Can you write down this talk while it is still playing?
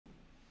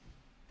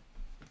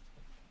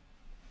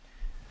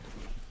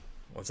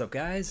What's up,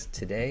 guys?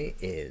 Today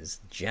is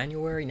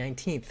January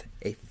 19th,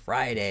 a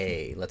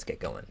Friday. Let's get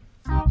going.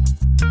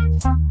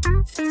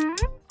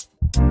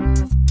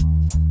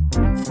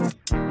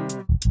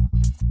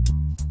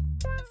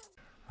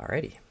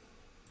 Alrighty.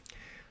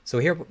 So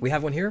here we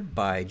have one here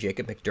by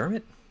Jacob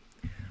McDermott.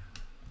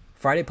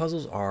 Friday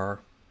puzzles are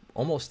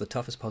almost the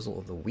toughest puzzle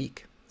of the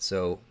week,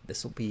 so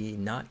this will be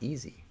not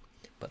easy.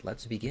 But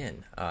let's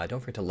begin. Don't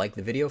forget to like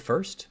the video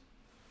first.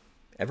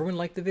 Everyone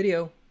like the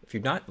video. If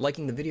you're not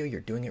liking the video,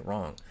 you're doing it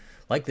wrong.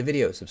 Like the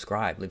video,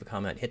 subscribe, leave a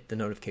comment, hit the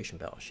notification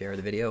bell, share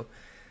the video.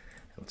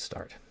 Let's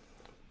start.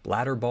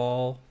 Bladder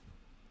ball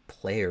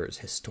players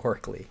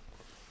historically.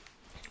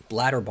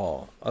 Bladder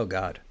ball. Oh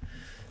God,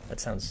 that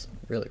sounds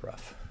really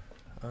rough.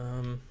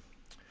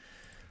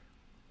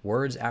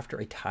 Words after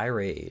a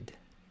tirade.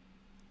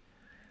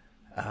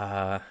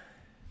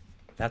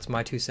 That's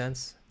my 2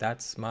 cents.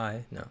 That's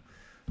my no.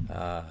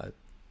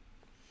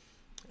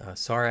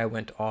 Sorry, I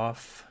went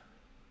off.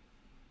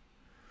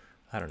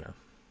 I don't know.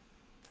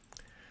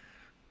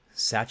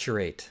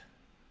 Saturate.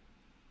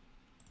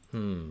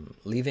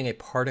 Leaving a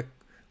participle.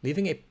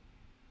 Leaving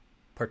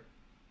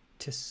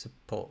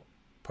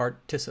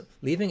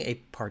a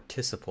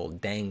participle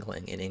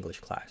dangling in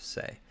English class.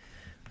 Say.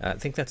 I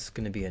think that's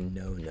going to be a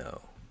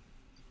no-no.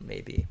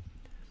 Maybe.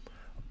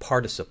 A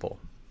participle.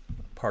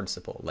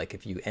 Like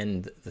if you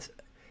end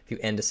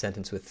a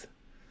sentence with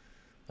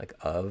like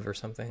of or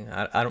something.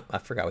 I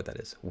forgot what that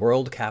is.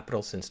 World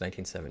capital since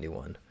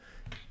 1971.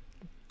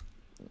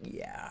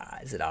 Yeah,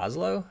 is it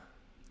Oslo?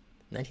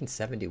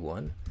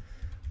 1971?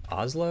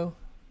 Oslo?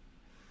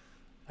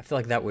 I feel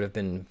like that would have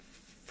been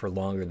for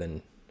longer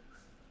than...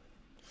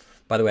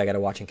 By the way, I got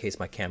to watch in case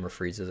my camera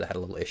freezes. I had a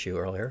little issue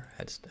earlier.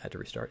 I just had to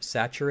restart.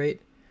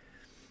 Saturate?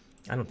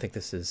 I don't think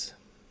this is...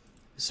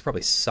 This is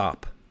probably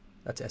SOP.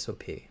 That's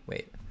S-O-P.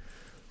 Wait.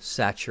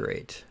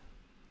 Saturate.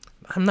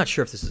 I'm not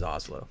sure if this is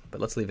Oslo, but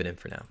let's leave it in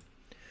for now.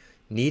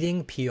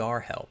 Needing PR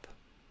help,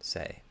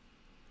 say.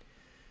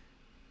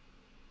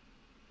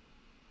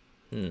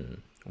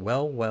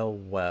 Well.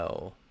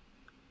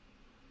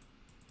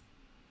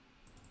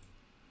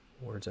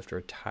 Words after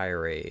a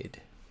tirade.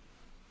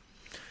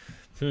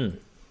 Let's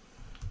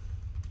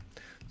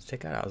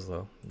take out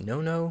Oslo.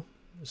 No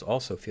is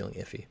also feeling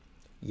iffy.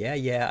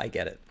 Yeah, I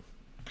get it.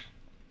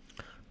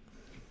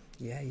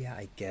 Yeah,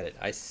 I get it.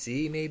 I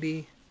see,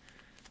 maybe.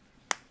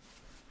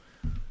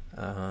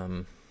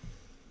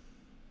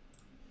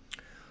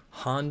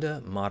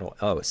 Honda model.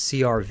 Oh,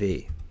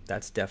 CRV.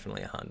 That's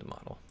definitely a Honda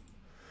model.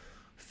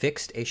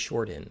 Fixed a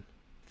short in.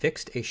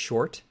 Fixed a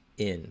short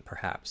in,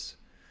 perhaps.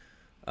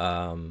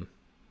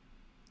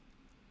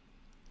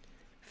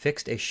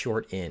 Fixed a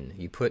short in.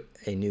 You put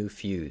a new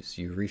fuse.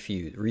 You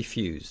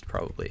refused,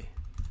 probably.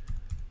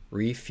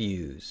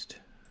 Refused.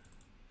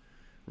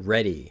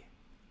 Ready.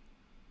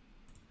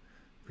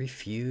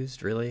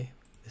 Refused, really?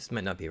 This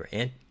might not be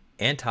right.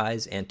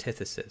 Anti's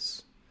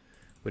antithesis.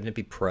 Wouldn't it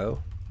be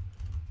pro?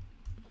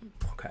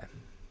 Okay.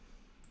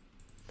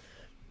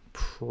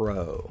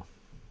 Pro.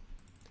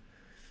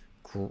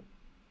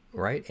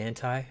 Right?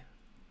 Anti?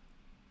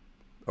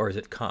 Or is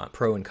it con?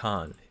 Pro and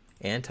con.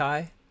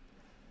 Anti?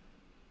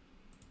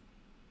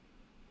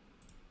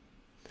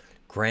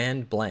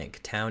 Grand Blanc,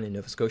 town in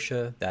Nova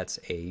Scotia. That's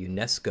a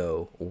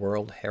UNESCO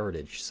World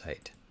Heritage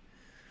Site.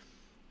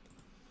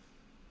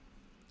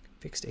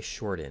 Fixed a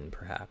short in,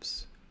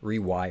 perhaps.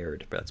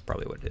 Rewired, but that's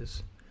probably what it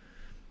is.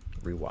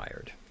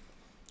 Rewired.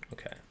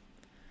 Okay.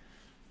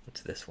 What's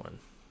this one?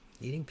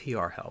 Needing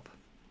PR help.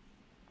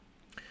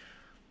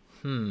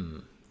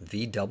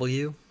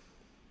 VW.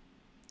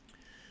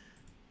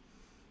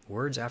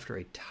 Words after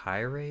a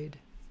tirade.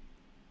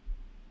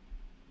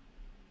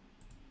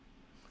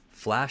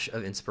 Flash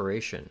of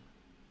inspiration.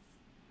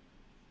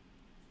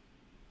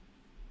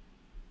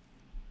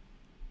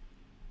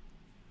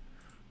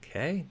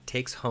 Okay,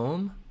 takes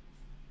home.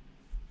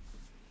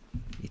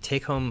 You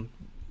take home,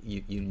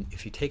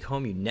 if you take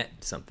home, you net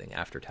something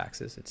after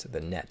taxes. It's the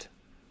net.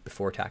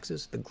 Before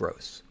taxes, the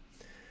gross.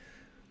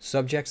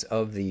 Subjects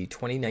of the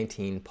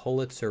 2019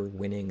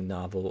 Pulitzer-winning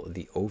novel,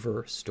 The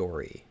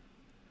Overstory.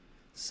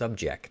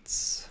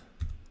 Subjects.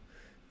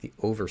 The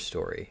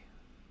Overstory.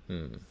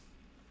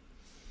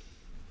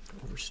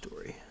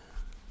 Overstory.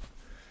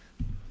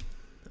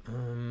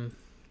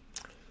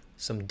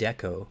 Some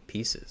deco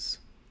pieces.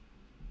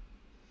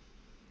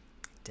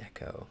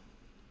 Deco,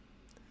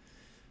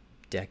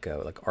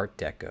 like Art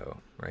Deco,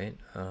 right?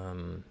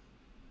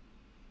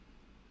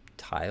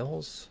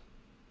 Tiles.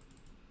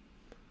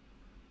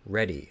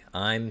 Ready.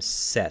 I'm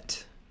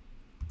set.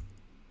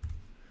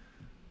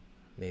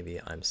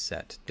 Maybe I'm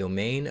set.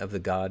 Domain of the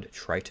god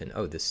Triton.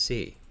 Oh, the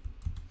sea.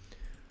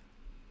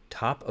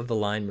 Top of the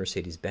line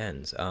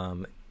Mercedes-Benz.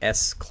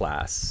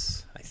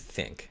 S-Class, I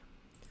think.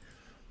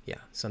 Yeah,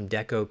 some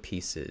deco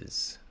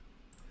pieces.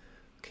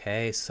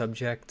 Okay,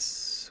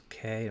 subjects.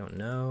 Okay, don't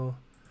know.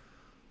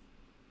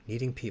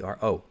 Needing PR.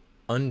 Oh,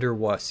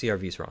 underwater.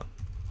 CRV's wrong.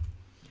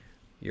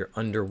 You're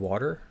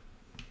underwater.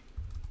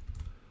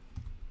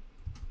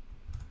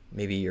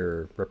 Maybe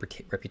your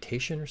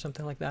reputation or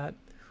something like that.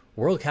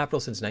 World capital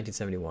since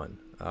 1971.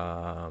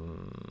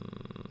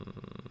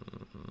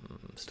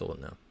 Still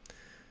don't know.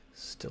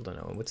 Still don't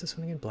know. What's this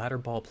one again? Bladder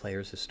ball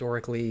players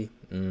historically.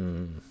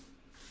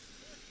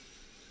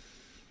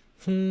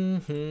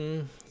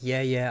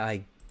 Yeah,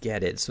 I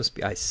get it. It's supposed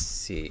to be, I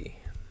see.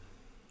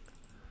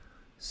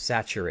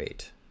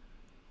 Saturate.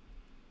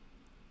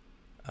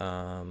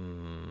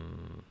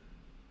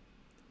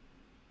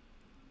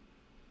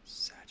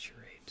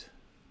 Saturate.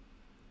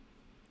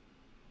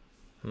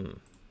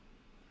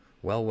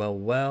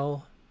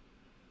 Well.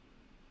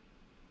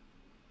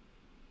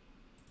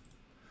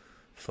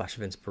 Flash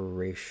of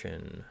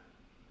inspiration.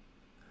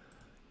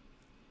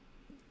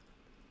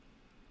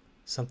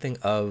 Something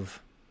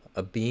of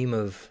a beam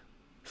of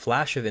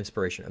flash of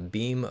inspiration, a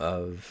beam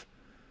of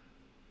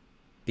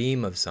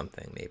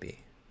something, maybe.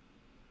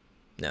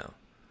 No.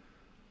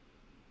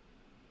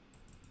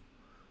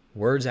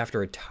 Words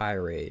after a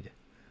tirade.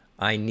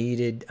 I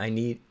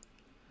need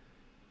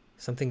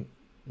something.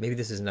 Maybe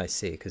this isn't I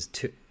see, because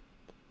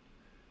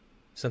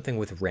something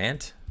with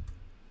rant.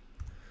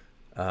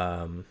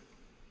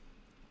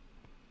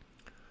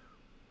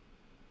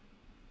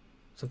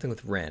 Something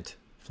with rant.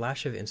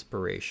 Flash of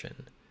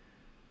inspiration.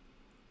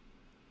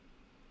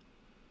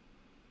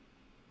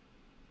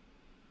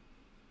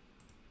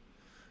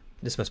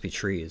 This must be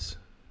trees.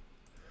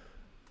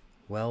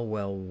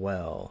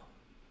 Well.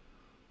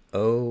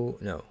 Oh,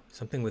 no.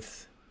 Something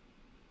with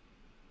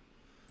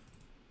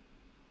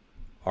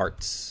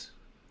arts.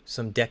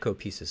 Some deco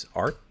pieces.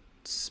 Art,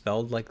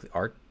 spelled like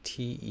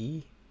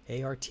R-T-E?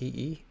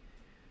 A-R-T-E?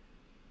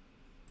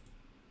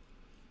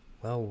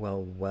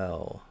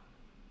 Well.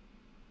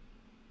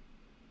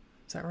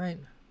 Is that right?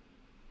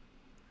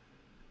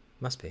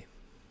 Must be.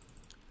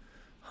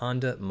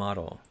 Honda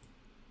model.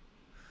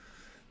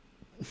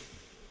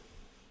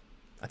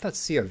 I thought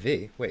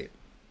CRV. Wait.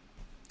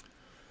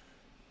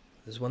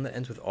 There's one that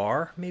ends with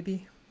R,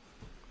 maybe?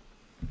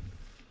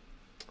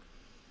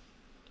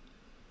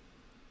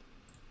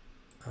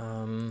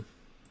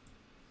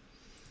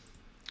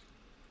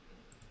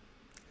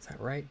 Is that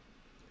right?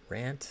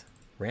 Rant?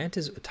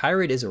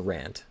 Tirade is a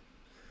rant.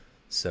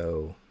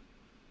 So...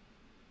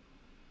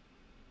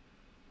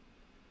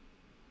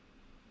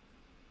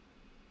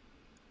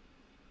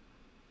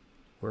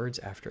 Words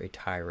after a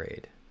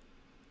tirade.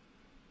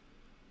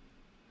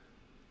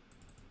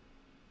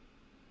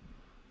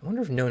 I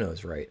wonder if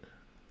no-no's right.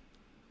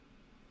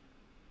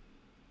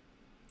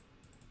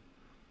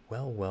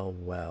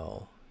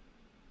 Well.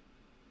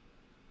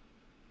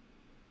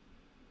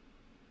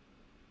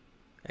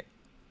 Hey.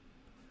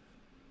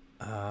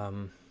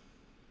 I'm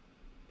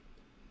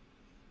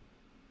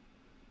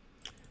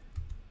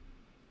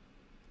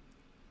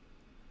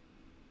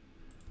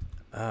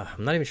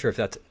not even sure if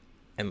that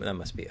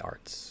must be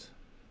arts.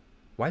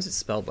 Why is it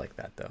spelled like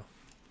that, though?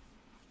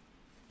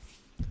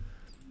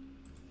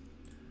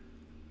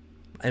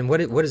 And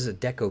what is a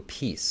deco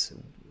piece?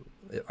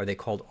 Are they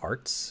called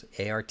arts?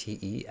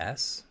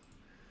 A-R-T-E-S?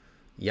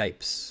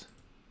 Yipes.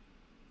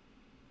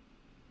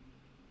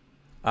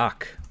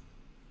 Ach.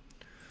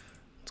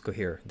 Let's go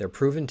here. They're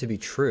proven to be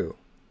true.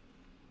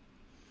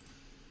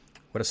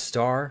 What a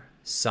star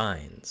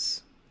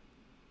signs.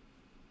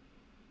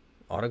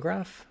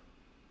 Autograph?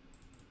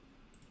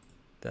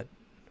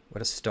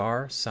 What a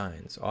star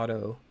signs.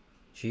 Auto.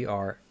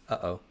 G-R.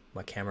 Uh-oh.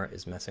 My camera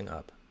is messing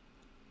up.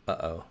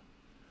 Uh-oh.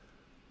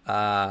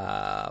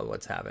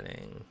 What's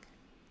happening?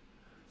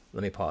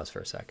 Let me pause for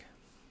a sec.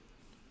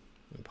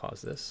 Let me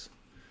pause this.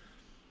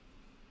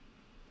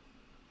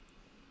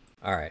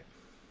 All right.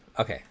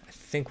 Okay. I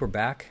think we're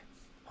back.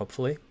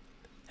 Hopefully.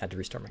 Had to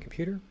restart my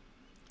computer.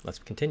 Let's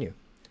continue.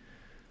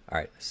 All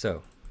right.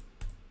 So.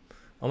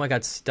 Oh my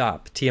God.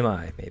 Stop.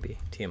 TMI, maybe.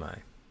 TMI.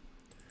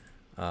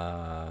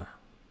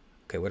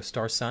 Okay. What are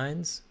star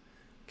signs?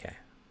 Okay.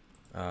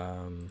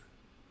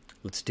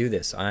 Let's do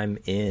this. I'm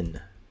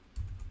in.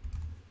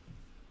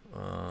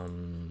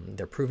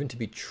 They're proven to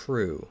be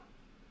true.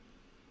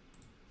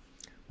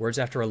 Words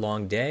after a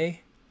long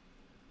day.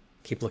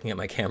 Keep looking at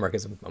my camera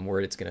because I'm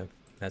worried it's gonna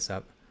mess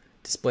up.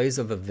 Displays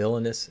of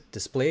villainous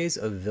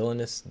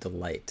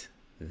delight.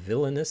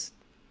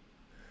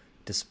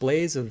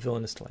 Displays of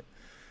villainous delight.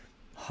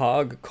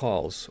 Hog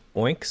calls.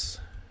 Oinks.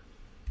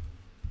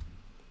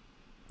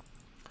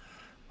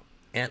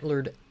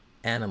 Antlered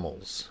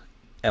animals.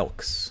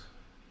 Elks.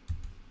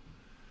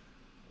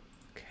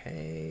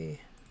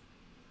 Okay.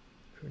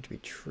 Proven to be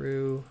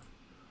true.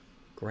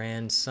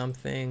 Grand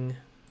something.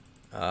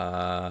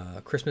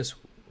 Christmas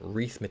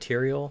wreath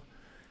material.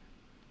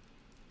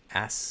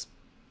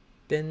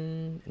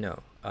 Aspen. No.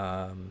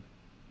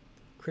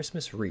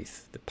 Christmas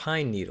wreath. The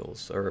pine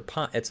needles, or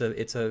it's a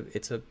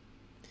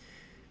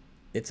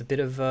bit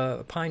of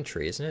a pine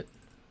tree, isn't it?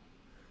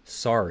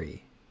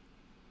 Sorry.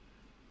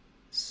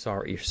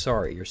 You're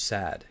sorry. You're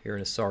sad. You're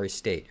in a sorry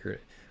state.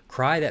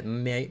 Cry that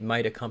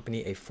might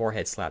accompany a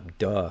forehead slap.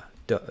 Dough.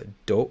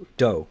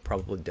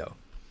 Probably dough.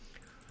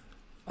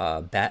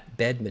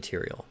 Bed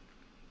material.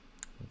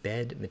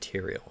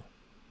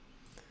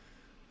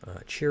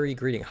 Cheery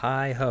greeting.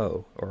 Hi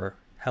ho, or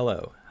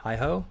hello. Hi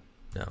ho?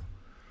 No.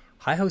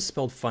 Hi-ho is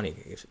spelled funny.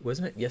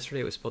 Wasn't it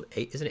yesterday? It was spelled,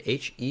 isn't it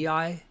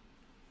H-E-I?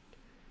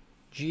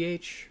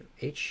 G-H?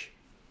 H?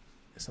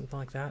 Something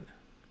like that.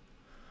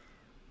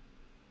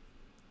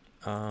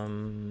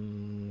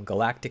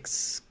 Galactic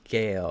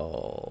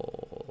scale.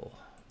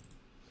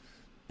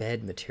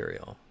 Bed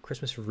material.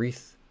 Christmas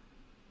wreath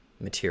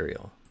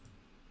material.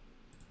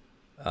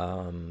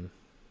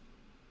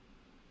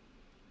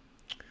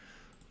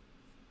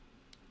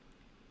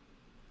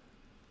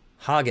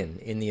 Hagen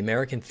in the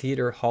American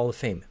Theater Hall of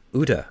Fame.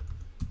 Uta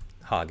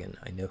Hagen.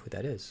 I know who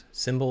that is.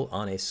 Symbol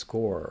on a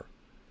score.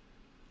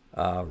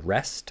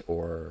 Rest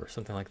or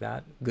something like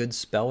that. Good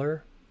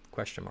speller?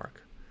 Question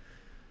mark.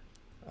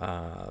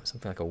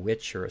 Something like a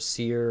witch or a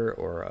seer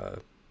or a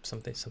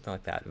something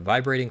like that.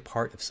 Vibrating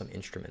part of some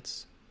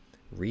instruments.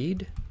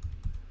 Reed?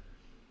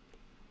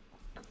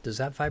 Does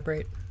that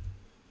vibrate?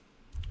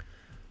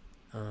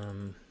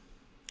 New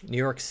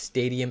York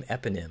Stadium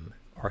eponym.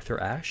 Arthur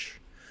Ashe?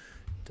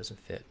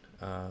 Doesn't fit.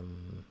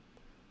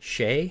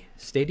 Shea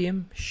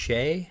Stadium?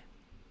 Shea?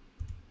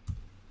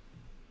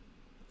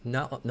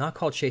 Not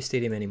called Shea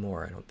Stadium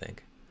anymore, I don't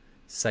think.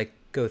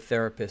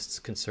 Psychotherapist's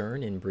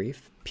concern in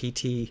brief.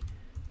 PTSD.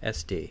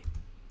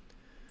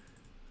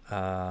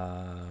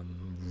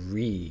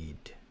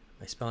 Reed.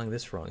 Am I spelling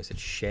this wrong? Is it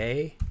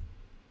Shea?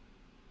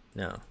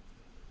 No.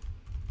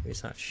 Maybe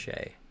it's not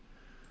Shea.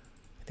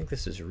 I think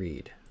this is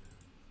Reed.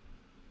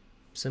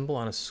 Symbol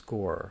on a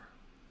score.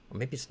 Or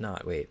maybe it's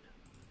not. Wait.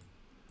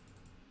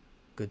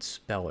 Good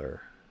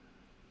speller.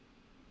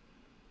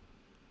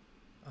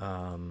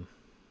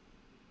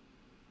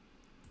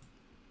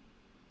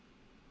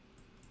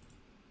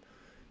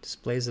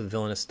 Displays of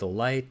villainous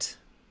delight.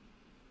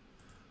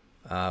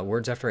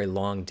 Words after a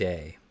long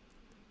day.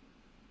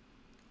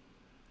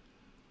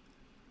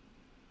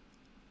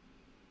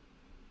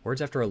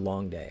 Words after a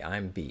long day.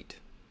 I'm beat.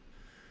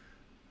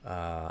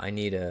 I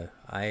need a.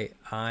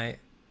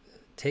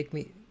 Take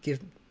me.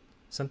 Give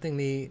something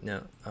me.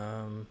 No.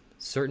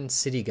 Certain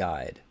city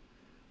guide.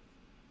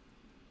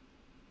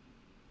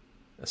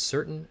 A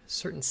certain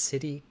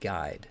city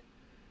guide.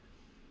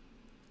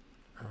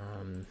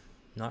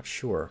 Not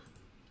sure.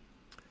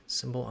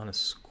 Symbol on a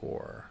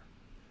score.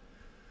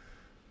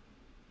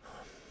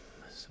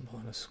 Symbol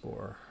on a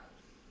score.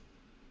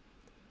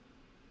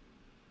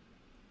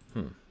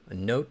 A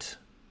note.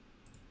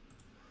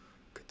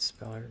 Good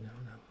speller. No.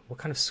 What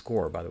kind of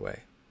score, by the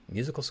way?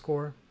 Musical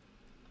score?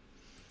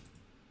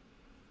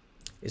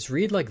 Is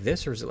Read like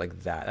this or is it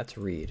like that? That's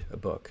Read, a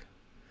book.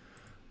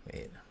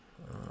 Wait.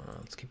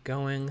 Let's keep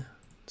going.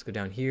 Let's go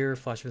down here.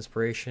 Flash of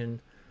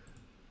inspiration.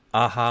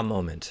 Aha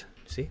moment.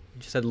 See? You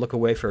just had to look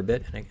away for a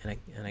bit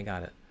and I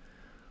got it.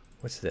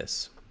 What's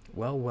this?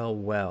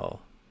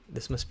 Well.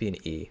 This must be an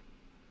E.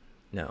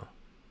 No.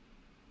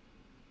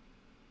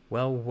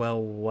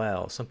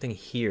 Well. Something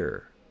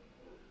here.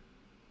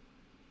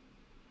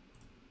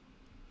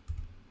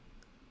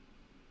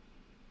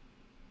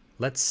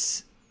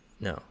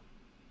 No.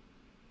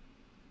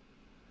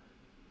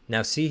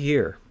 Now see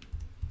here.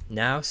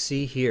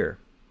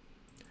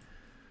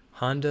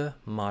 Honda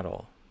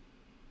model.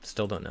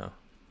 Still don't know.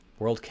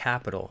 World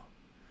capital.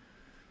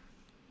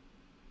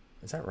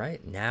 Is that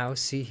right? Now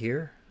see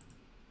here.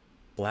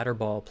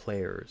 Bladderball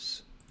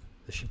players.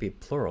 This should be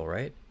plural,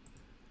 right?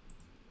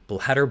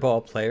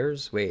 Bladderball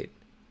players? Wait.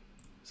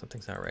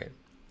 Something's not right.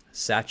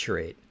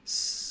 Saturate.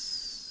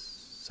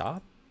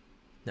 Sop?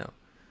 No.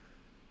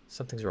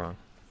 Something's wrong.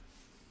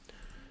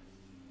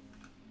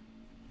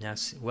 Now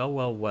see.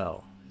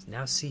 Well.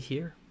 Now see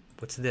here.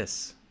 What's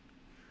this?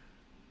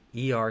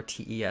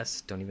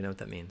 ERTES. Don't even know what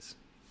that means.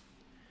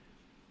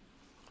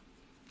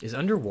 Is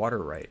underwater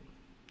right?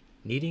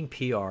 Needing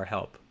PR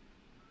help.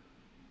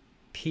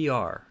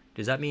 PR.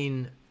 Does that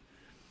mean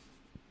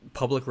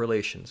public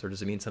relations or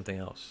does it mean something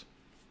else?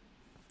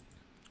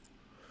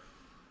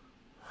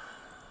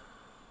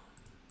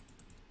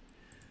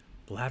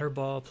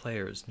 Bladderball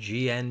players.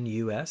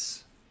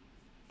 GNUS?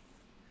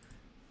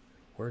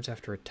 Words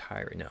after a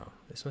tire. No,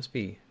 this must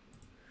be.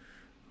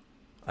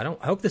 I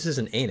hope this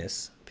isn't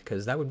anus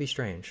because that would be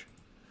strange.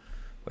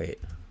 Wait.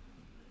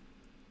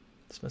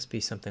 This must be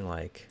something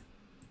like.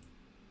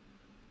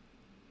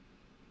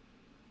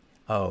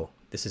 Oh,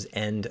 this is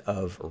end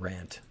of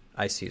rant.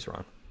 I see is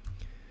wrong.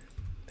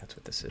 That's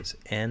what this is.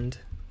 End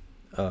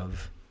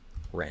of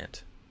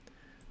rant.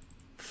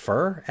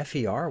 Fur?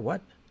 F-E-R?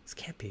 What? This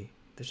can't be.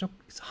 There's no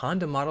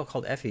Honda model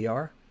called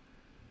F-E-R.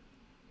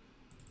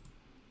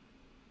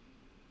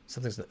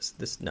 Something's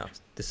this. No,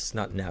 this is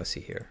not now see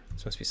here.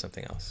 This must be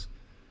something else.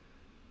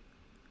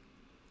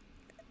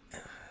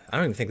 I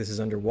don't even think this is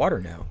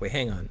underwater now. Wait,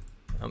 hang on.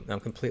 I'm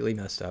completely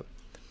messed up.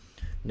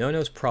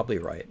 No's probably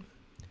right.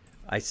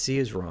 I see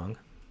is wrong.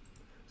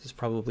 This is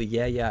probably,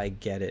 yeah, I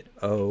get it.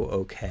 Oh,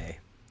 okay.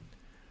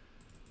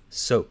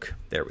 Soak.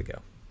 There we go.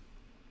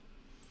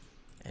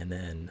 And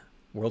then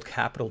world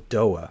capital,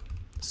 Doha.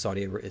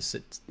 Saudi Arabia. Is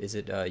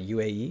it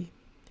UAE?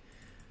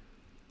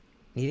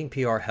 Needing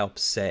PR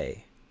helps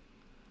say.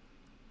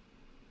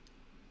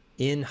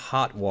 In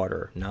hot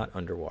water, not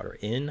underwater.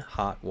 In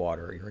hot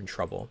water, you're in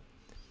trouble.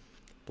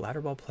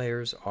 Bladderball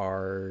players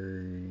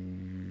are,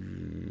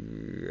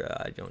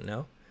 I don't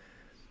know.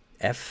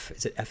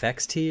 Is it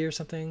FXT or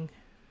something?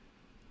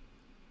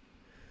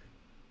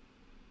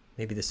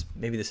 Maybe this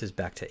is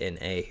back to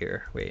NA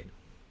here. Wait.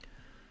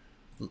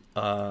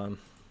 Oh,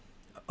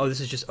 this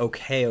is just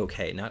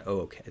okay, not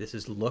okay. This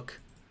is look.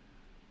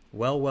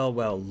 Well,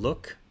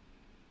 look.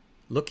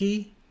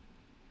 Looky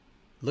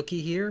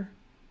here.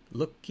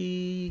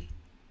 Looky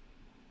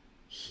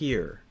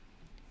here.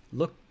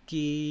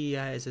 Looky,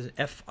 is it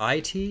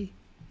FIT?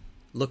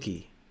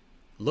 Looky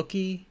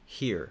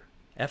here.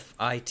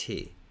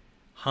 FIT.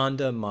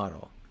 Honda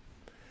model.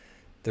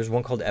 There's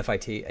one called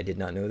FIT. I did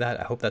not know that.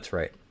 I hope that's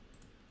right.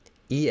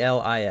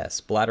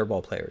 ELIS,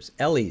 bladderball players.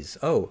 Ellies.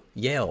 Oh,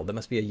 Yale. That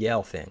must be a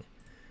Yale thing.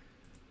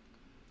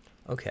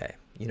 Okay.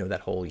 You know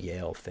that whole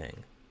Yale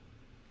thing.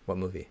 What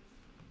movie?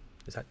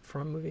 Is that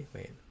from a movie?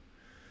 Wait.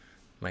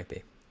 Might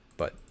be.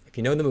 But if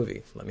you know the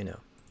movie, let me know.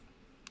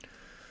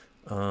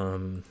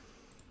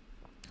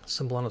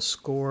 Semblano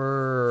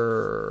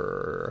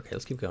score. Okay,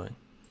 let's keep going.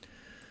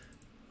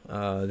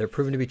 They're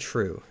proven to be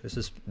true. This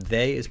is,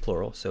 they is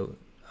plural. So,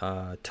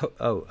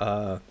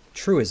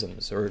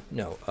 truisms, or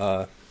no,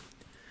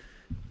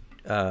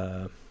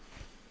 button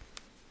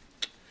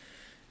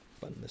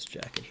this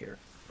jacket here.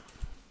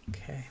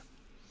 Okay.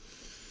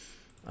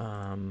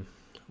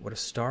 What are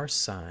star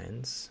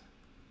signs?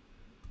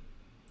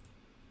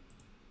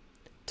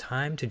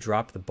 Time to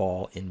drop the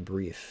ball in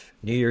brief.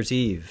 New Year's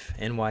Eve,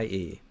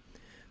 NYE.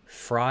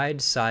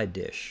 Fried side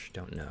dish,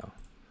 don't know.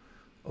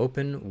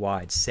 Open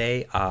wide,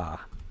 say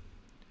ah.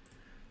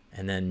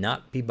 And then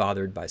not be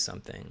bothered by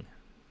something.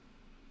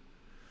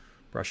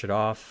 Brush it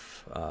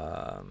off.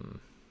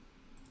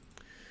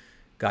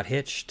 Got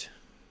hitched,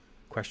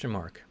 question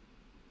mark.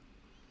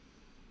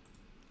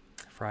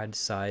 Fried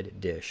side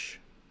dish.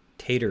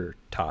 Tater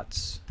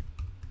tots.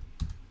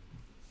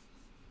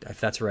 If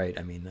that's right,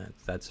 I mean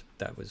that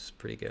was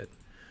pretty good.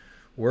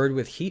 Word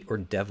with heat or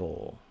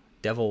devil?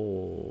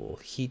 Devil,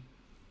 heat,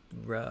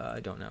 I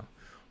don't know.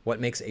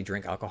 What makes a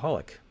drink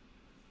alcoholic?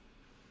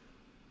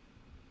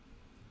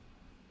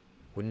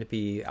 Wouldn't it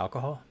be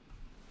alcohol?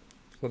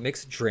 What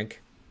makes a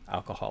drink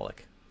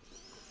alcoholic?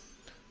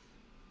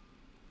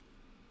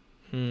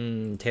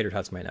 Tater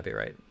tots might not be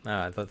right.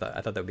 I thought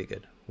that would be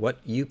good. What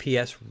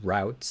UPS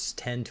routes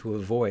tend to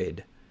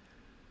avoid?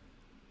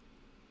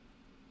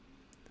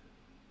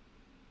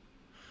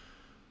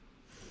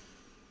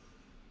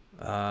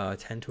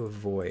 Tend to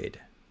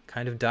avoid.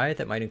 Kind of diet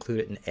that might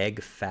include an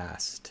egg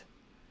fast.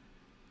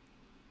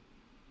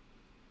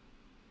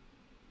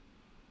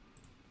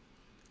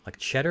 Like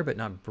cheddar, but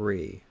not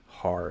brie.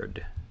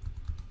 Hard.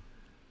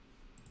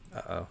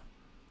 Uh-oh.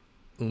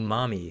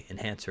 Umami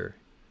enhancer.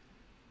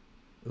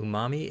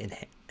 Umami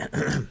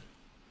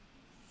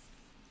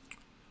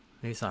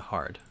maybe it's not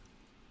hard.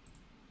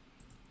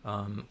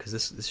 Because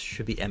this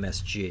should be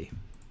MSG.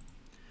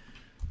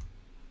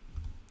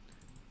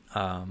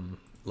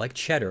 Like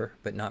cheddar,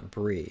 but not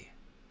brie.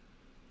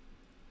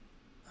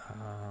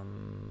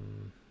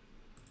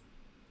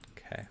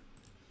 Okay.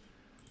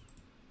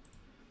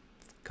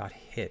 Got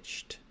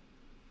hitched.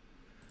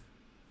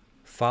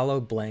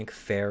 Follow blank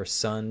fair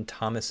son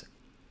Thomas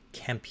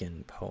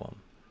Campion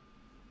poem.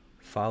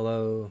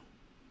 Follow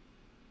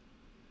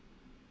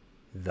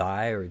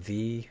thy or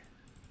thee.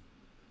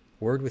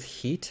 Word with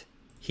heat.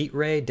 Heat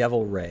ray,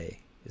 devil ray.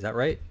 Is that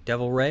right?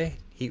 Devil ray,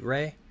 heat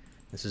ray.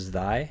 This is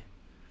thy.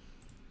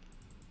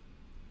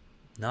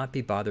 Not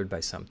be bothered by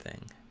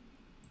something.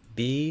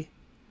 Be.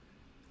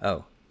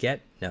 Oh,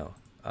 get. No.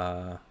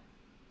 What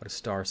are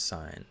star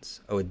signs?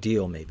 Oh, a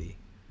deal maybe.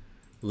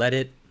 Let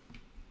it.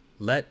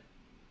 Let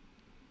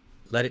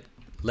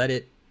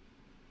it.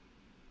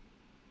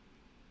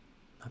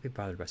 Not be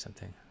bothered by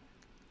something.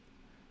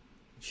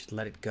 You should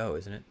let it go,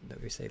 isn't it?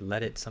 That we say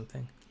let it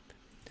something.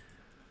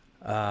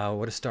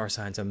 What are star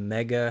signs? A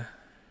mega.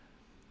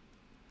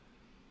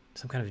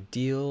 Some kind of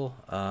deal.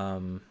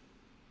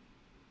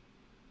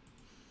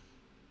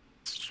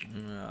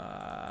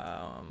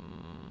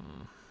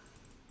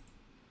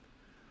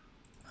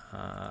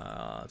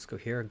 Let's go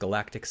here.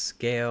 Galactic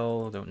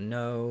scale. Don't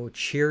know.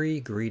 Cheery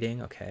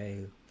greeting.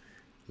 Okay.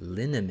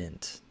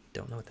 Liniment.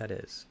 Don't know what that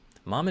is.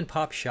 Mom and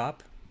pop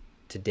shop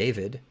to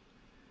David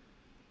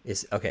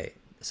is okay.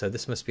 So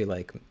this must be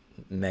like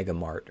Mega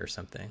Mart or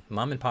something.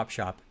 Mom and pop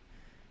shop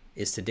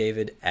is to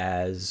David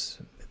as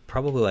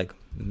probably like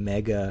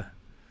mega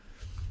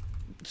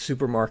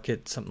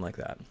supermarket, something like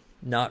that.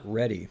 Not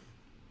ready.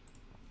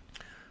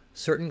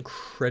 Certain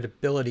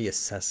credibility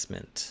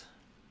assessment.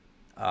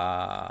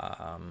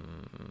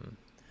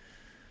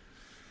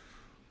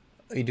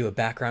 You do a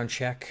background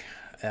check,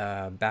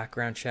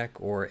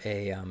 or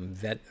a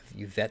vet.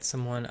 You vet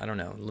someone. I don't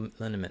know.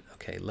 Liniment.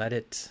 Okay, let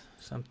it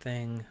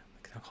something.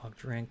 Alcoholic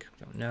drink.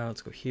 Don't know.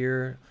 Let's go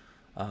here.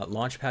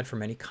 Launchpad for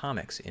many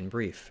comics. In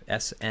brief,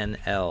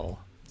 SNL.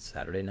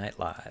 Saturday Night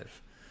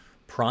Live.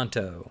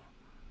 Pronto.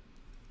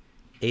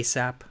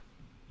 ASAP,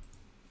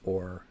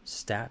 or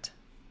stat.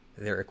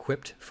 They're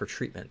equipped for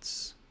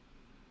treatments.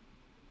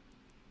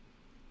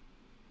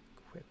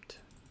 Equipped.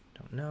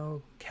 Don't don't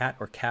know. Cat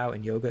or cow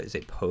in yoga is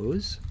a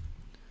pose.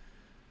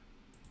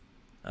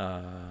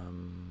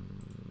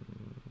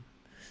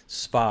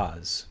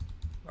 Spas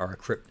are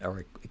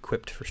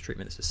equipped for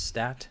treatment. This is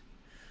stat.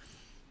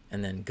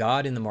 And then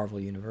God in the Marvel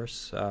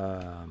Universe.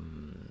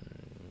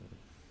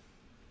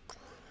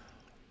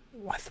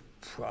 What?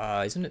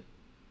 Isn't it?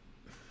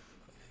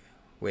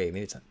 Wait,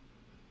 maybe it's not.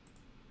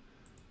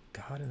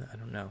 God in the, I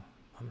don't know.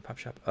 Mom and pop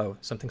shop. Oh,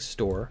 something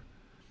store.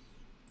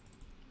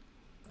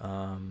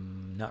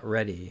 Not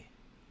ready.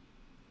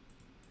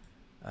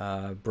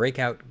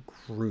 Breakout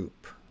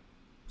group.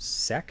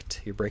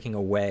 Sect. You're breaking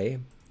away.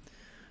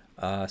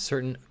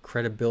 Certain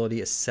credibility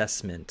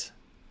assessment.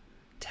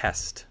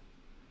 Test.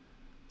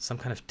 Some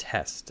kind of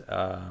test.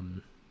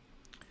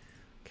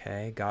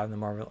 Okay. God in the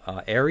Marvel.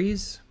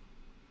 Aries.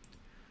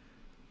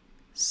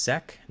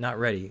 Sec. Not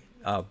ready.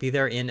 Be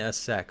there in a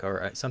sec.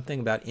 Or something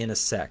about in a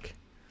sec.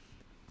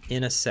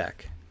 In a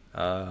sec.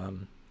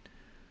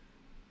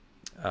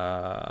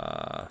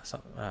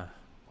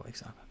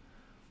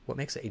 What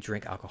makes a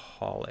drink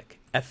alcoholic?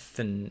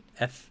 Ethanol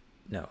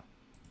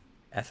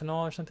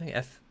or something?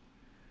 Is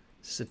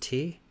this a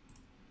T?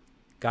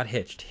 Got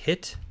hitched.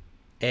 Hit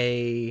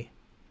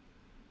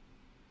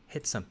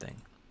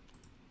something.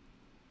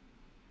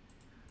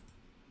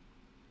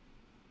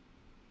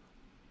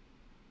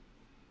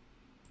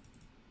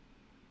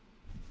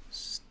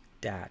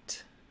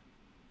 Stat.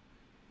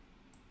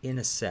 In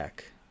a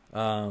sec.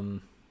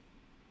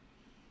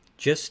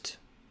 Just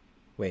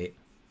wait.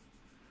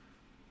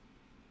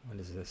 What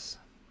is this?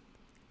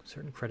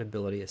 Certain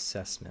credibility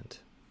assessment.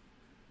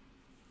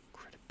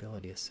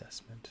 Credibility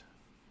assessment.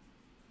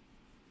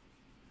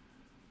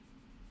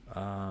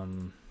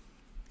 Mom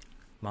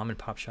and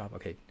pop shop.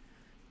 Okay.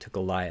 To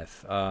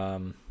Goliath.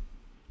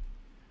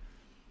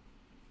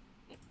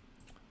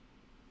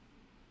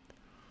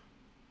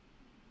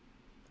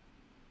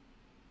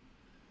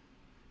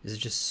 Is it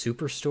just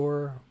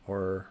Superstore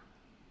or?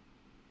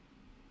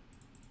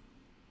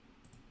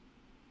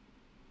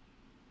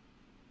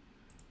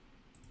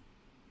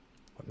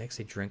 What makes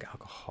a drink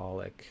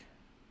alcoholic?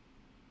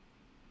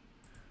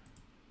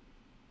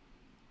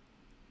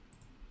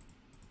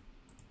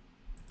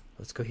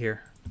 Let's go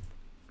here.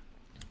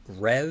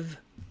 Rev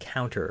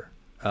counter.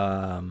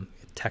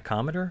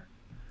 Tachometer?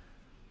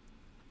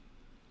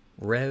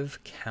 Rev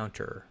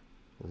counter.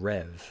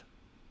 Rev.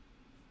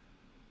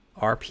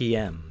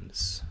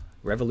 RPMs.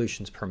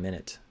 Revolutions per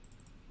minute.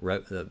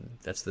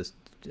 That's the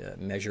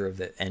measure of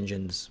the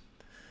engine's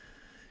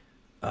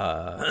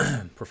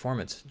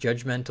performance.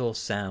 Judgmental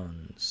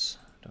sounds.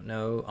 Don't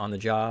know. On the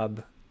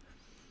job.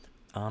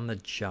 On the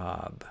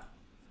job.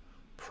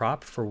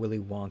 Prop for Willy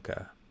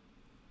Wonka.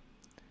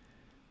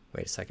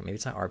 Wait a second. Maybe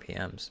it's not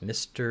RPMs.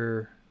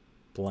 Mr.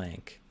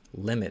 Blank.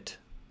 Limit.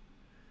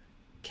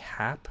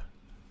 Cap.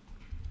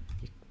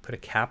 You put a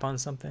cap on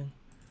something.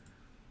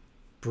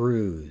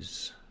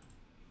 Bruise.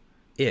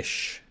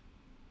 Ish.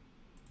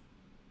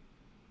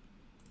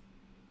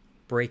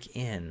 Break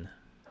in.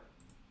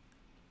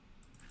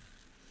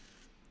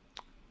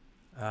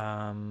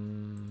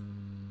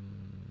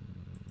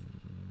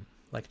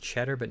 Like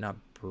cheddar, but not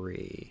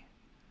brie.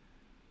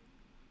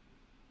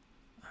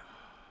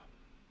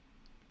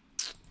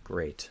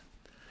 Great.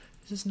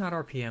 This is not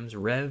RPMs.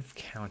 Rev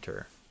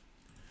counter.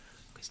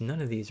 Because none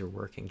of these are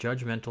working.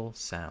 Judgmental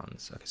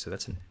sounds. Okay, so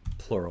that's a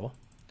plural.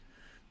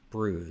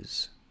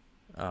 Bruise.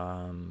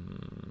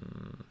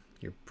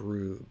 Your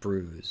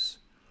brews.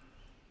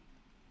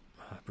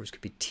 Brews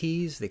could be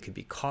teas. They could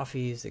be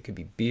coffees. They could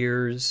be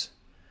beers.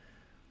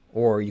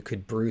 Or you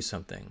could brew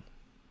something.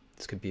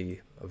 This could be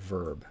a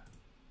verb.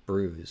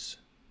 Brews.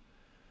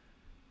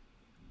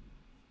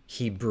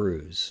 He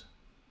brews.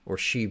 Or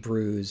she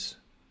brews.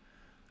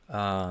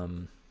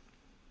 On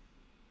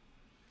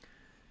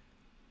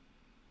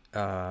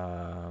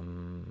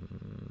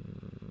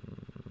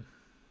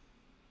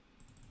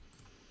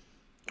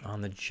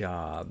the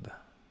job.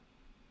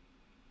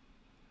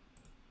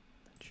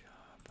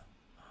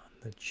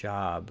 On the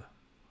job.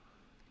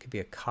 Could be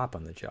a cop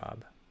on the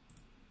job.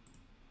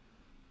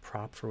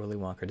 Prop for Willy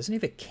Wonka. Doesn't he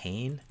have a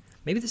cane?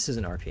 Maybe this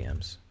isn't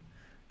RPMs.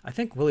 I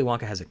think Willy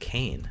Wonka has a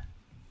cane.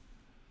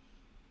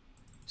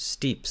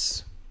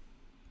 Steeps.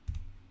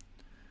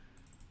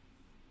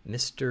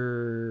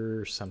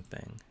 Mr.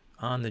 something.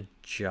 On the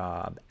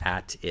job.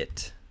 At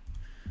it.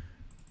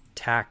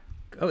 Tack.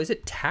 Oh, is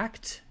it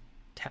tact?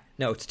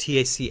 No, it's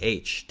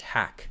TACH.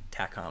 Tack.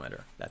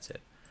 Tachometer. That's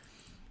it.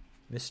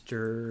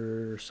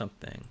 Mr.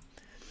 something.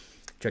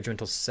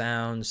 Judgmental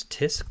sounds.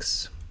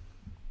 Tisks.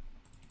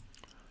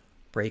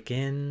 Break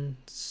in.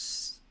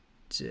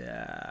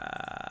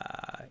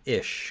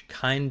 Ish.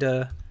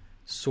 Kinda.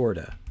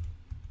 Sorta.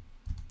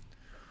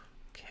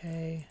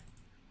 Okay.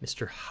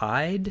 Mr.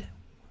 Hyde.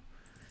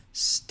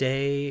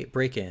 Stay.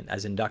 Break in.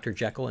 As in Dr.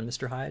 Jekyll and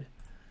Mr. Hyde.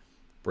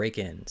 Break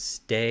in.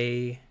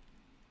 Stay.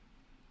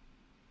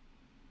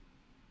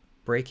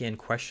 Break in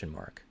question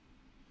mark.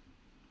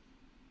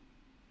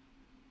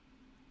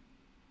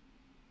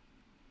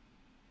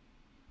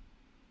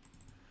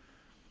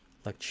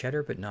 Like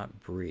cheddar but not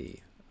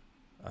brie.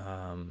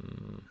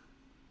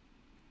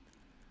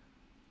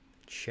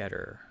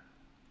 cheddar.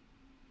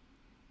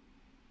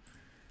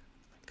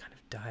 What kind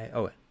of diet?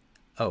 Might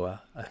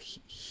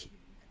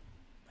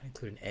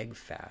include an egg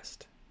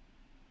fast.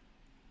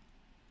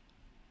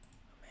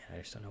 Oh, man,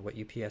 I just don't know what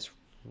UPS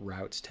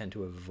routes tend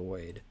to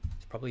avoid.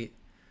 It's probably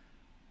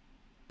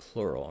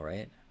plural,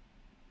 right?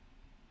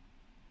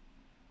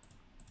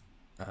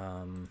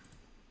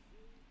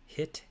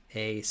 Hit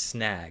a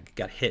snag.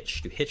 Got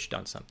hitched. You hitched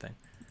on something.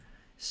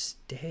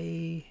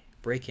 Stay.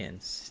 Break in.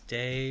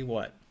 Stay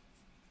what?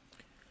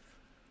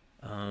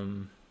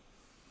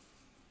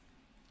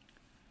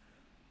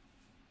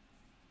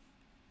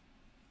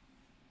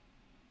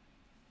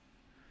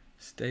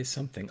 Stay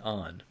something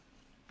on.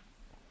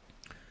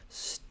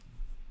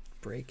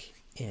 Break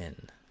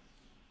in.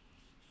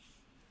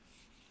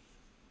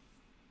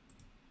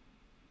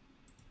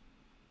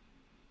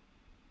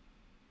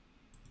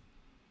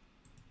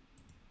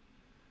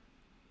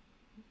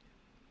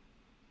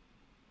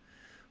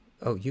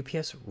 Oh,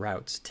 UPS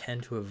routes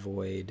tend to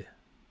avoid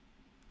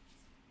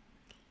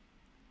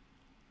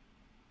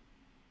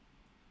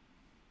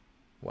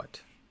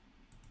what?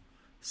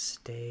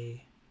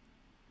 Stay.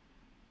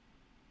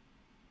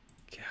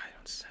 God, I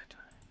don't say.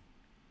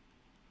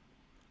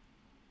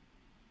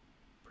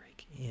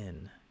 Break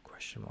in?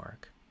 Question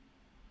mark.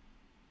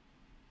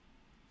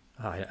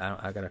 Oh,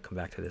 I gotta come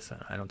back to this.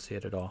 I don't see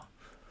it at all. All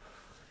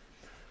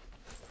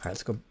right,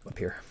 let's go up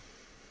here.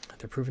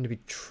 They're proven to be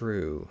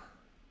true.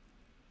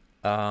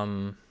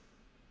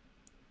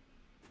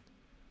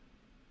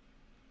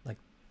 Like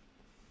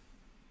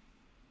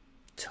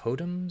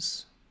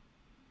totems?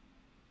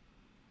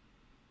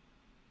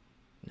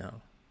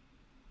 No.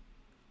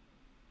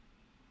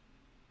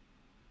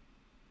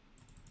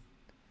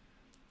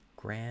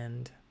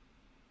 Grand.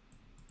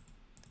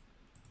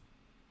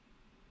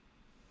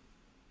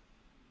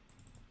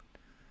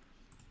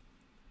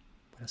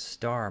 What a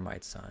star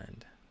might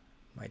sign.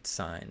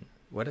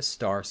 What a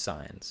star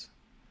signs.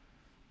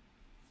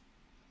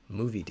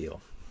 Movie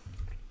deal.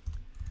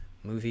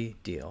 Movie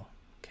deal.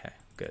 Okay,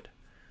 good.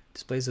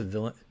 Displays of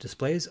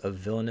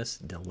villainous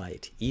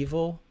delight.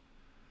 Evil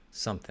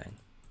something.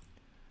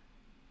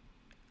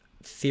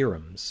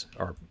 Theorems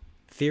or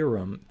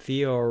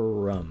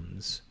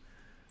theorems.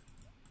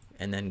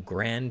 And then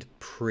Grand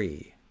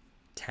Prix.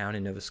 Town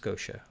in Nova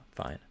Scotia.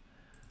 Fine.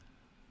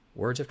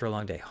 Words after a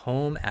long day.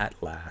 Home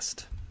at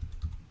last.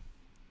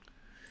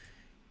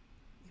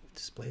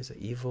 Displays of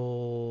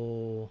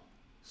evil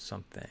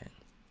something.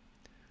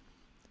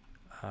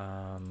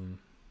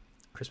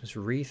 Christmas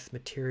wreath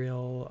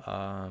material.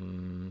 Oh,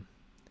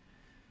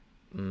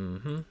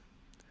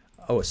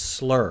 a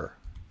slur.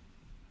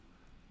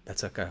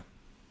 That's like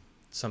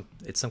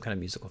it's some kind of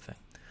musical thing.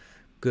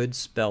 Good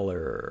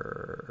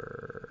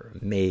speller.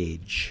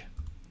 Mage.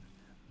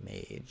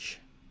 I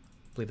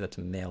believe that's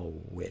a male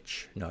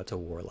witch. No, it's a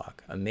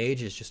warlock. A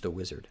mage is just a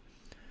wizard.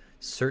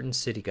 Certain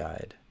city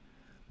guide.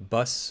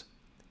 Bus.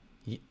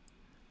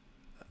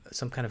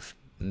 Some kind of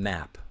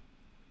map.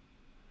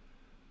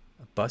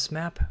 A bus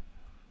map?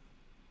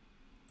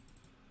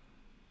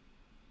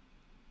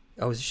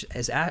 Oh,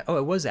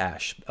 it was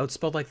ash. Oh, it's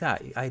spelled like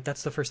that.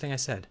 That's the first thing I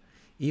said.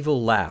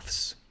 Evil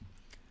laughs.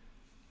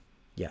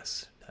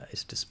 Yes,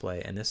 is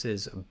display. And this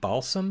is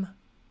balsam.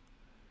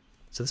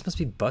 So this must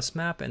be bus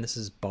map, and this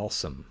is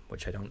balsam,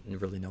 which I don't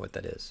really know what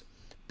that is.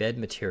 Bed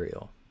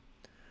material.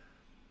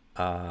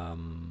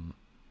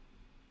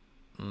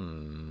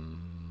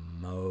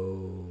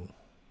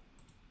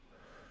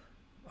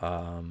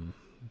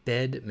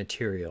 Bed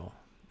material.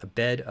 A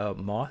bed of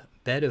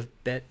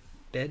bed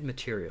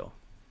material.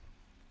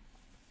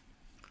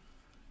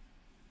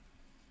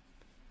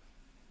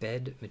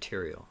 Bed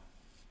material.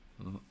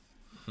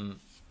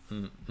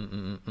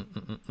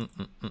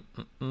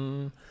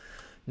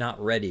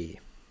 Not ready.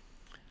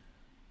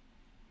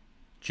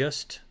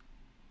 Just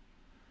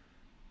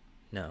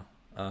no.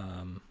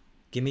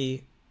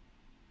 Gimme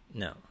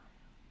no.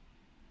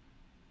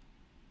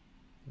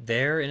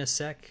 There in a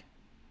sec.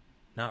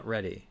 Not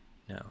ready.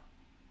 No.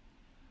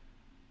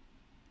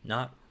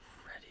 Not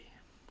ready.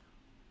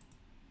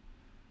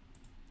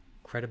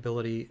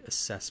 Credibility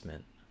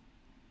assessment.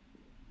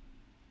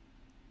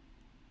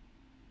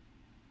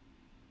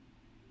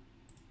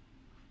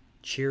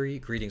 Cheery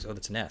greetings. Oh,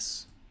 that's an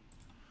S.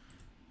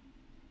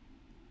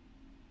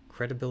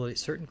 Credibility,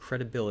 certain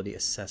credibility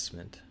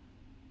assessment.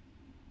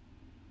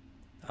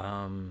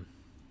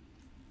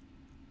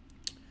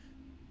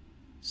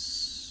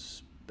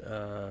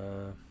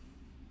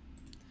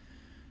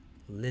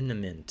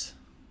 Lineament.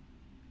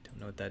 Don't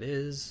know what that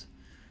is.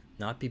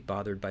 Not be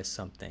bothered by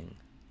something.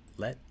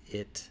 Let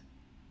it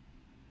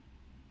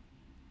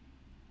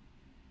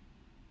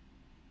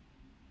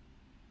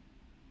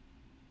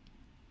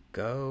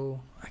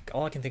go.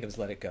 All I can think of is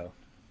let it go.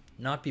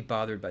 Not be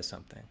bothered by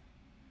something.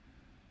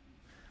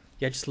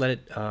 Yeah, just let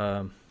it.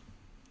 I'm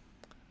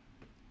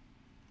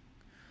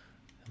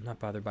not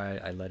bothered by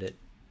it. I let it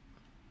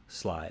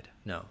slide.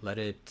 No, let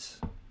it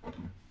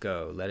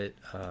go. Let it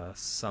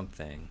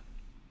something.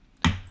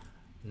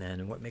 And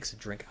then what makes a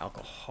drink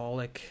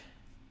alcoholic?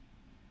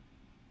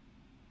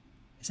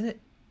 Isn't it?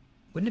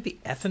 Wouldn't it be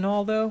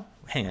ethanol though?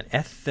 Hang on,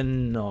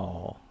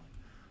 ethanol.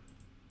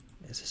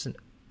 Is this an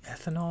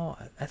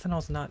ethanol?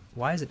 Ethanol's not.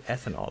 Why is it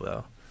ethanol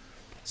though?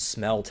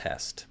 Smell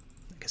test.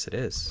 I guess it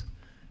is.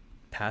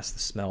 Pass the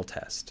smell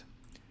test.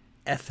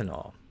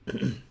 Ethanol.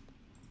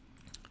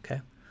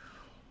 Okay.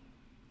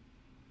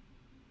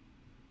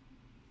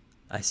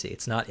 I see.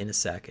 It's not in a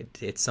sec.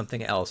 It's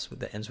something else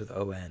that ends with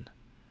on.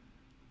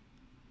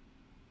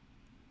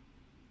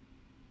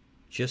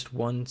 Just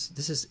one.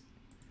 This is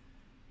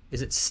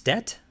it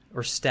stet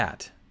or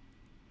stat?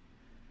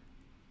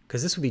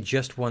 Because this would be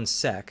just one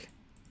sec.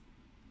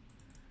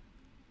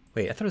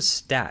 Wait, I thought it was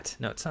stat.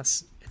 No, it's not.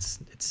 It's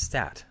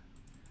stat.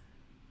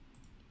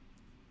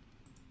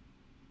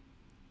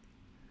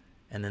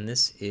 And then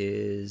this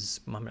is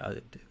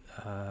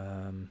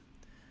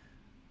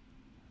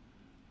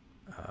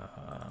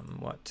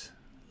what?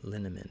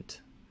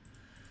 Liniment.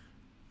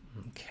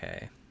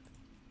 Okay.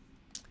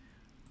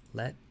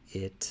 Let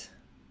it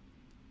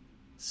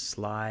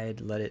slide.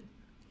 Let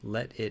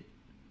it.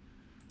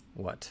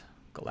 What?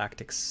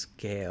 Galactic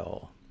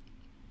scale.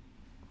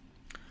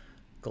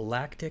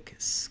 Galactic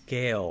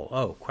scale.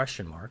 Oh,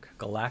 question mark.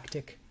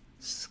 Galactic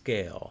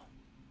scale.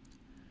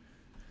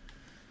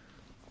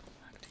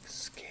 Galactic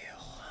scale.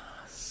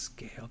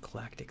 Scale.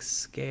 Galactic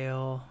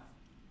scale.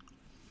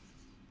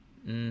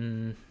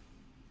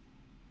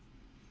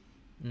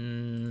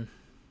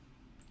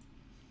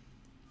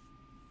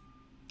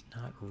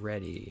 Not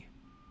ready.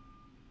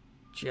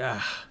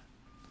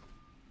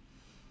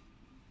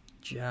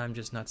 I'm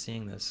just not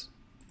seeing this.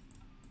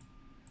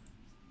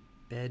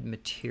 Bed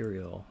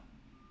material.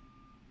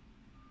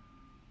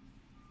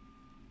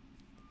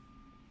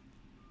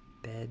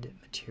 Bed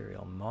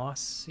material.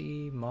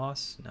 Mossy.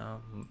 Moss.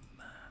 No.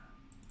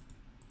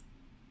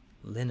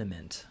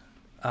 Liniment.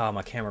 Oh,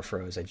 my camera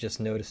froze. I just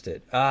noticed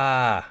it.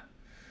 How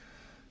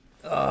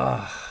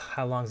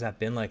long's that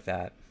been like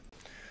that?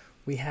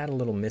 We had a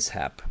little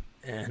mishap,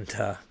 and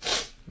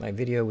my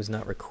video was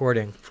not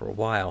recording for a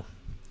while.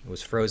 It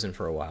was frozen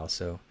for a while,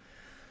 so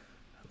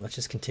let's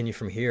just continue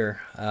from here.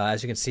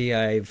 As you can see,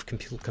 I've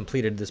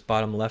completed this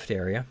bottom left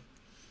area.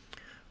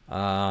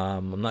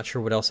 I'm not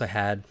sure what else I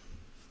had.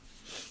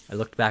 I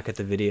looked back at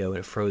the video and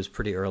it froze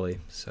pretty early,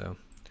 so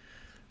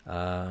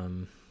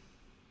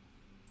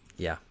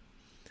yeah.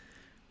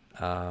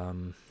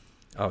 Oh,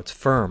 it's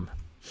firm.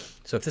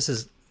 So if this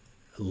is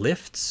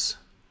lifts,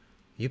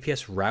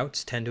 UPS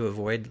routes tend to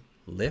avoid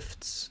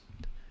lifts.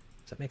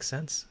 Does that make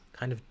sense?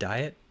 Kind of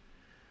diet.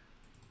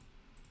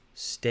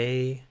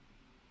 Stay,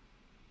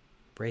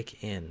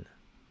 break in.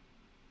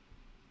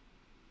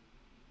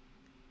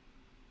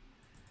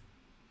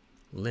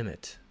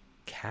 Limit,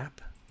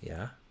 cap,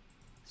 yeah.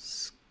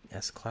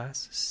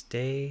 S-class,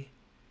 stay.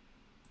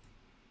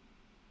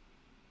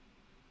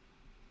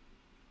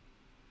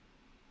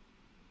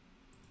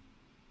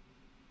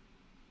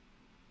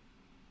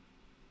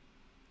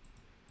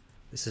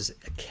 This is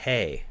a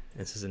K.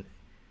 This is an.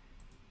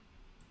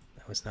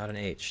 That was not an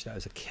H. That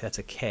was a K. That's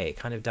a K.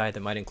 Kind of diet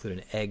that might include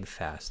an egg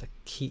fast. A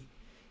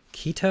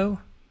keto.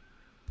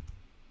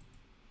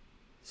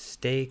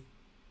 Stay.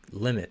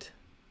 Limit.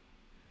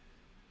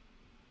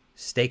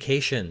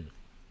 Staycation.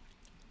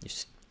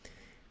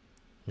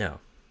 No.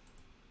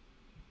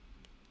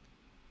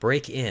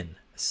 Break in.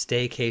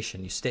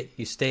 Staycation.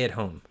 You stay at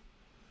home.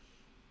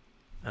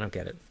 I don't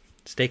get it.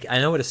 I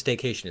know what a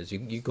staycation is.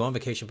 You go on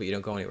vacation, but you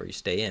don't go anywhere. You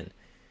stay in.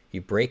 You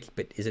break,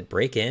 but is it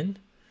break in?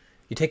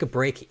 You take a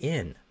break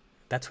in.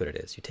 That's what it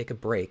is. You take a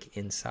break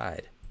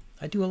inside.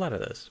 I do a lot of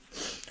those.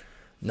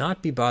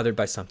 Not be bothered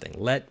by something.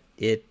 Let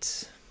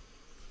it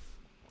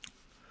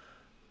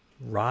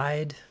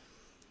ride.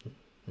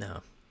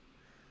 No.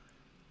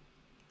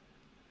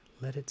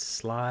 Let it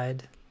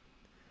slide.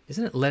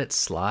 Isn't it let it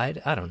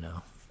slide? I don't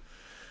know.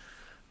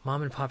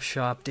 Mom and Pop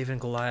Shop, David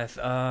and Goliath.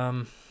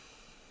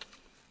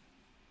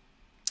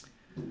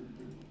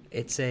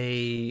 It's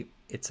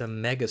a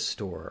mega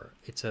store.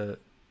 It's a,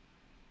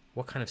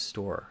 what kind of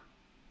store?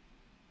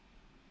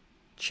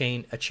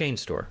 A chain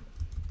store.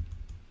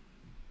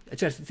 I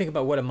just think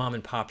about what a mom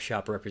and pop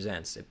shop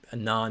represents. A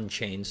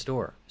non-chain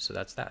store. So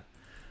that's that.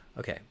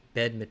 Okay,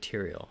 bed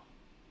material.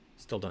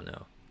 Still don't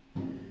know.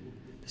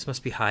 This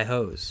must be high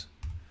hose.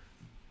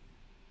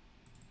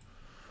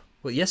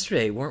 Well,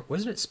 yesterday,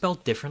 wasn't it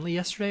spelled differently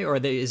yesterday? Or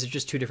is it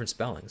just two different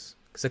spellings?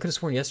 Because I could have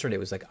sworn yesterday it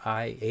was like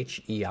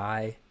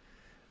I-H-E-I.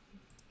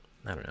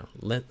 I don't know.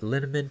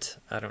 Liniment.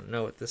 I don't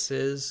know what this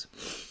is.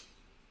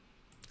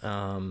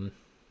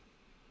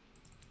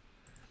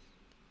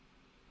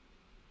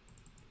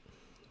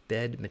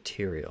 Bed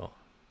material.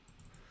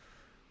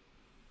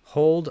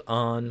 Hold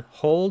on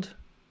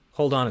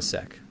a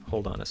sec.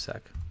 Hold on a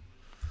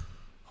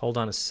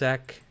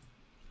sec.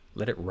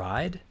 Let it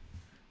ride.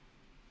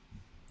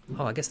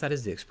 Oh, I guess that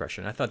is the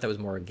expression. I thought that was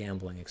more a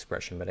gambling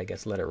expression, but I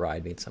guess let it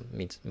ride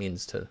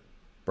means to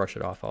brush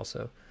it off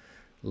also.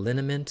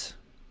 Liniment.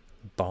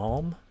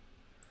 Balm.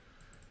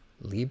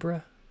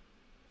 Libra.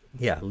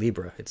 Yeah,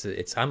 Libra.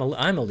 I'm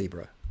a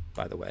Libra,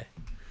 by the way.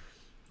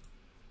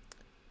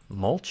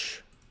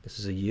 Mulch. This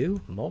is a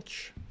U.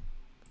 Mulch.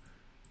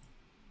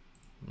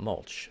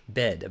 Mulch.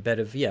 Bed. A bed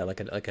of, yeah, like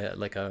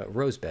a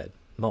rose bed.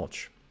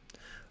 Mulch.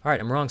 All right,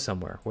 I'm wrong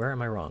somewhere. Where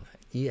am I wrong?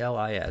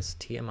 ELIS,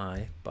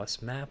 TMI,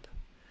 bus map.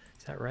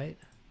 Is that right?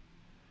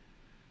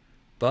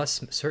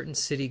 Bus, certain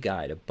city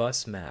guide, a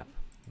bus map.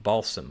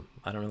 Balsam.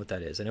 I don't know what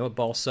that is. I know what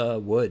balsa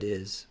wood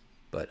is,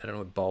 but I don't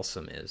know what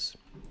balsam is.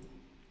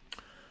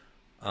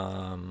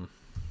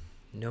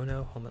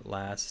 No, home at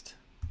last.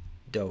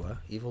 Doa,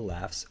 evil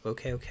laughs.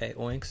 Okay,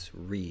 oinks,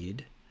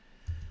 read.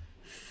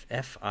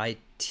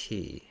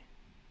 FIT.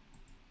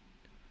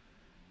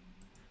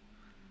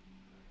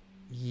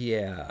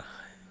 Yeah.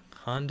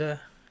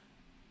 Honda.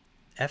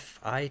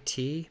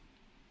 FIT.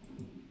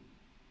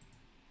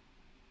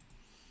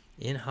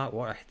 In hot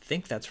water. I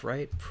think that's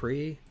right.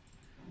 Pre.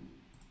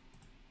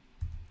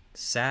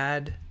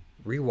 Sad.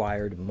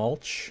 Rewired.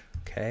 Mulch.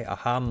 Okay.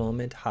 Aha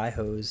moment. High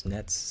hose.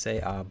 Nets.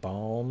 Say ah.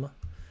 Balm.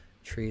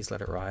 Trees.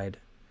 Let it ride.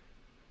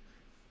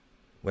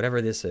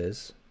 Whatever this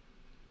is.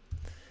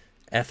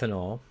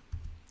 Ethanol.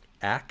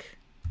 AC.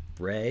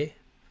 Ray.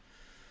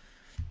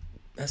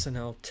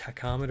 SNL.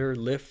 Tachometer.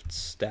 Lift.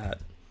 Stat.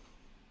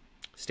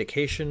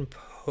 Staycation.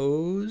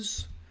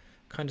 Pose.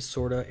 Kind of,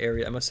 sorta.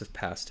 Area. I must have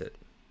passed it.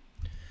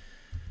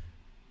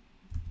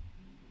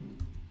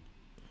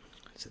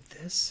 Is it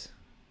this?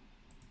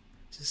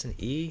 Is this an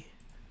E?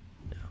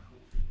 No.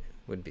 It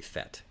wouldn't be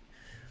FET.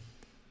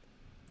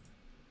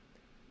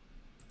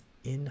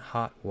 In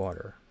hot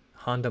water.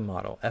 Honda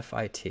model.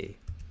 FIT.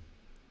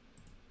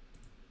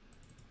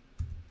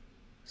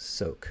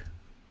 Soak.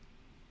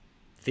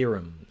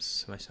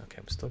 Theorems. Okay,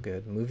 I'm still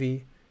good.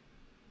 Movie.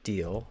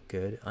 Deal.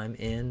 Good. I'm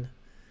in.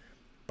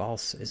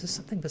 Balsa. Is this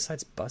something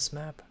besides bus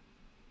map?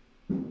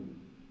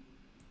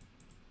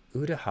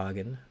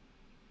 Udahagen.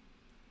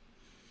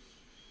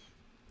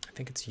 I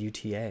think it's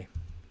UTA.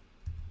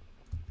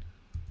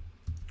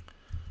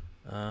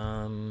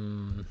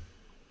 I'm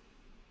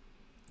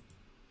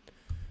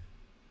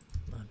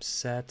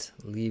set.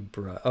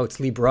 Libra. Oh, it's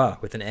Libra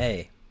with an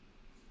A.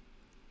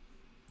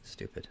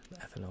 Stupid.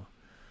 Ethanol.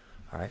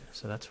 All right,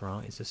 so that's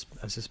wrong. Is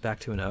this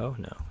back to an O?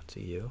 No, it's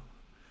a U.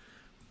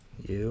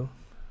 U.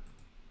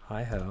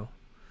 Hi ho.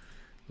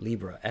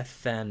 Libra.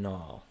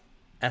 Ethanol.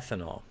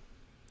 Ethanol.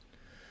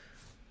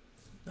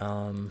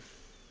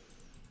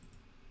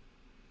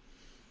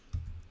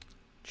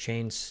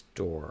 Chain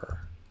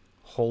store.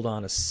 Hold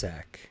on a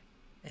sec.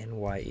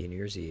 NYE. New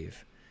Year's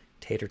Eve.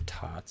 Tater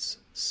tots.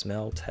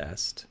 Smell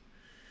test.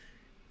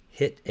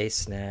 Hit a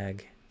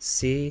snag.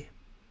 See.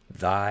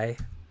 Thy.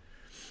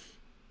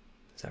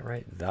 Is that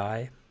right?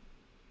 Thy.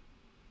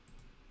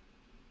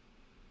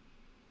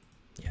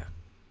 Yeah.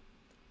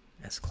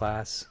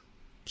 S-class.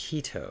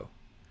 Keto.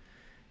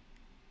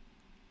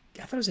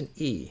 I thought it was an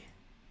E.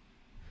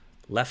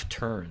 Left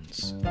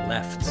turns.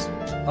 Lefts.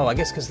 Oh, I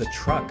guess because the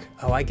truck.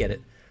 Oh, I get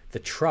it. The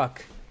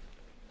truck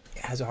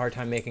has a hard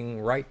time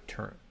making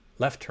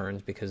left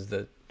turns because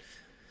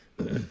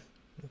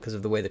because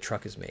of the way the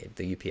truck is made,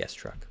 the UPS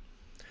truck.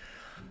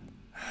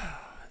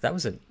 That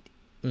was I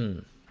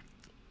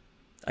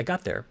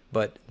got there,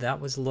 but that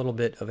was a little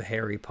bit of a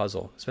hairy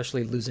puzzle,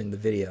 especially losing the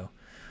video.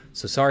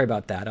 So sorry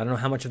about that. I don't know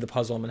how much of the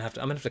puzzle I'm gonna have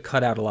to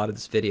cut out a lot of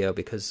this video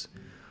because,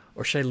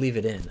 or should I leave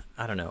it in?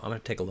 I don't know. I'm gonna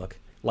take a look.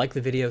 Like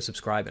the video,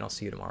 subscribe, and I'll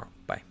see you tomorrow.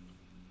 Bye.